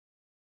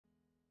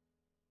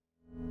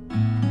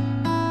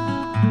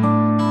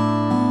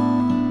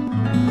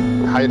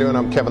How you doing?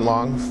 I'm Kevin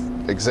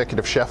Long,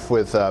 executive chef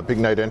with Big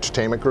Night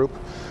Entertainment Group,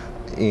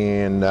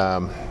 and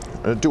I'm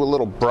going to do a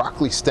little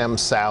broccoli stem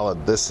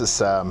salad. This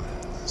is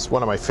it's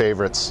one of my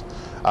favorites.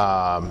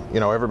 You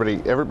know,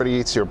 everybody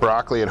eats your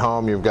broccoli at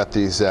home. You've got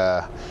these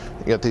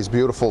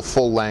beautiful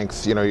full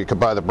length. You know, you could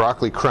buy the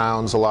broccoli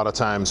crowns a lot of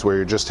times where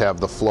you just have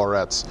the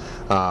florets,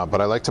 but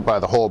I like to buy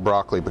the whole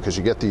broccoli because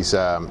you get these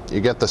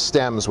you get the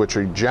stems, which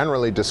are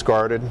generally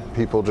discarded.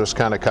 People just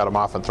kind of cut them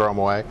off and throw them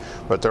away,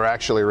 but they're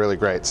actually really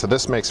great. So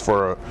this makes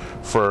for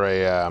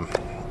a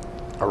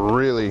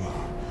really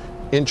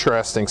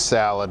interesting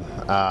salad.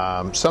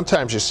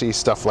 Sometimes you see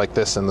stuff like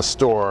this in the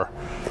store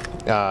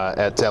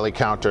at deli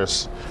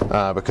counters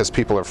because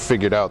people have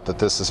figured out that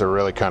this is a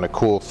really kind of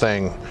cool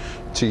thing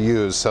to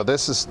use. So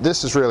this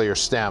is really your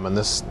stem, and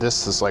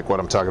this is like what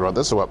I'm talking about.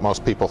 This is what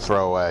most people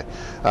throw away.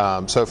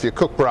 So if you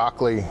cook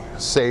broccoli,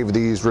 save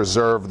these,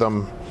 reserve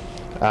them.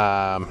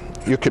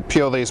 You could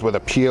peel these with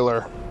a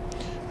peeler.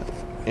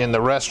 In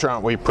the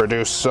restaurant, we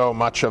produce so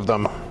much of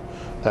them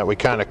that we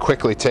kind of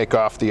quickly take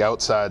off the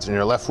outsides, and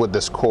you're left with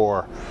this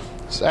core.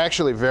 It's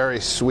actually very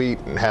sweet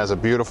and has a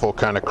beautiful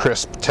kind of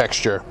crisp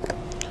texture.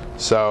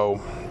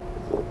 So,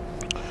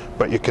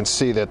 but you can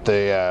see that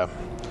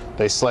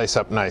they slice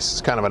up nice.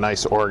 It's kind of a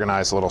nice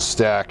organized little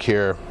stack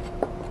here.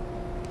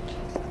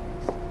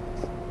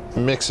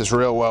 Mixes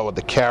real well with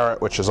the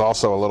carrot, which is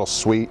also a little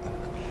sweet.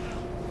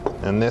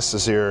 And this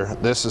is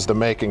the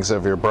makings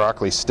of your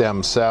broccoli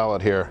stem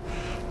salad here.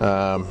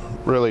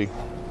 Really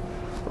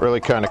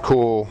kind of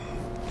cool.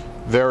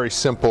 Very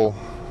simple.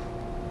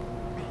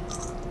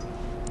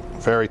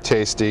 Very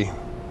tasty.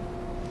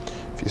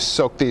 If you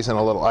soak these in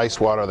a little ice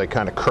water, they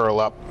kind of curl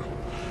up.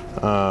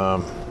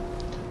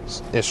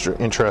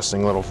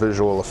 Interesting little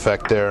visual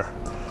effect there.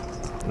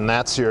 And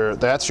that's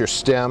your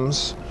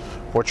stems,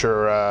 which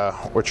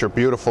are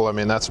beautiful. I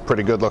mean, that's a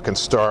pretty good looking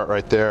start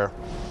right there.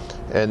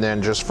 And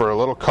then just for a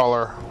little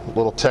color, a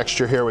little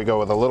texture here, we go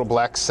with a little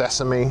black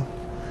sesame.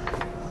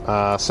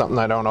 Something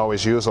I don't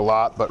always use a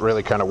lot, but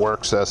really kind of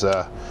works as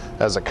a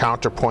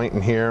counterpoint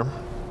in here.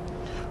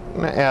 I'm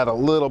going to add a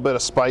little bit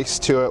of spice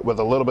to it with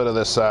a little bit of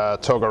this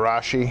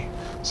togarashi.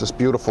 It's this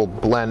beautiful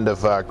blend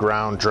of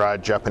ground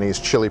dried Japanese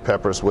chili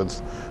peppers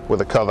with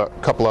a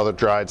couple other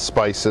dried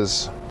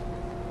spices.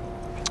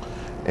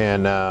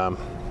 And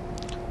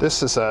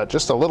this is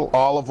just a little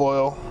olive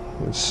oil.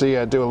 You can see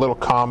I do a little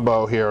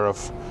combo here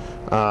of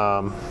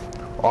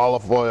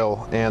olive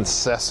oil and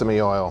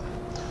sesame oil.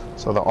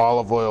 So the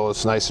olive oil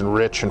is nice and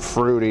rich and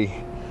fruity,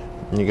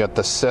 and you got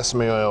the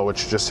sesame oil,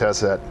 which just has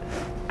that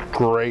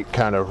great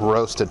kind of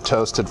roasted,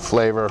 toasted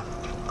flavor.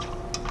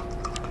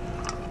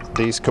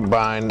 These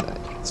combined,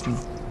 it's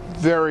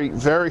very,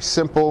 very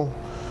simple,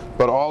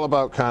 but all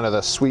about kind of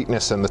the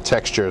sweetness and the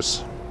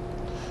textures.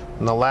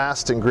 And the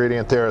last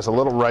ingredient there is a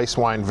little rice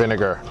wine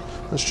vinegar.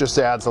 This just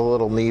adds a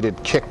little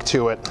needed kick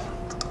to it.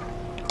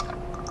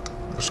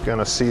 Just going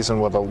to season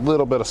with a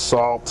little bit of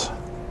salt.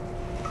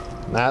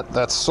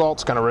 That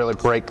salt's going to really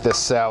break this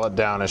salad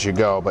down as you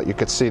go, but you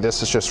can see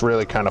this is just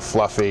really kind of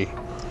fluffy.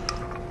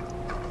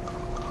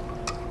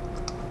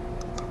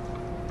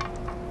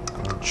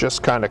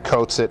 Just kind of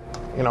coats it,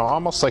 you know,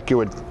 almost like you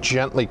would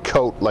gently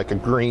coat like a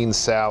green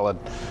salad.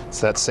 It's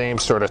that same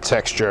sort of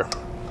texture.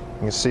 You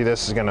can see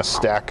this is going to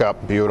stack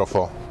up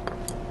beautiful.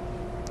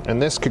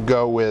 And this could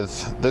go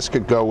with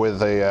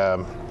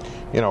a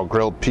you know,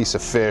 grilled piece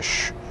of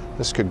fish.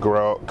 This could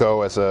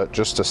go as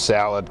just a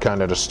salad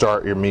kind of to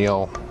start your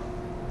meal.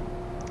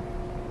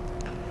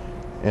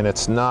 And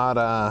it's not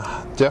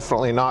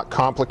definitely not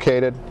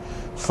complicated.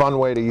 Fun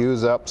way to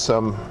use up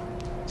some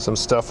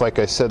stuff, like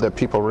I said, that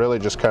people really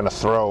just kind of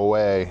throw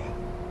away.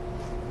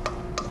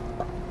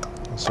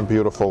 Some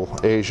beautiful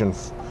Asian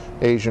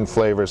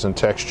flavors and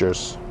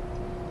textures.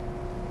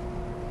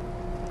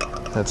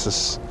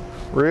 It's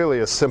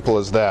really as simple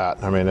as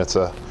that. I mean, it's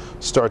a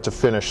start to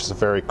finish. It's a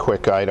very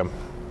quick item.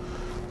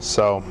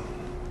 So,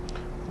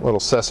 little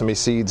sesame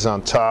seeds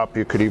on top.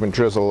 You could even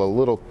drizzle a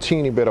little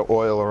teeny bit of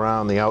oil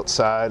around the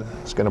outside.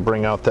 It's going to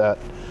bring out that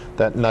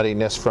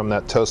nuttiness from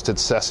that toasted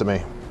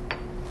sesame.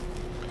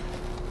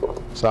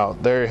 So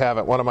there you have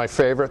it, one of my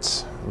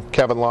favorites.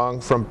 Kevin Long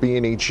from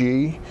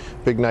B&EG,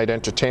 Big Night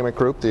Entertainment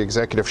Group, the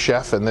executive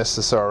chef, and this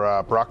is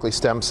our broccoli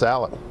stem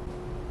salad.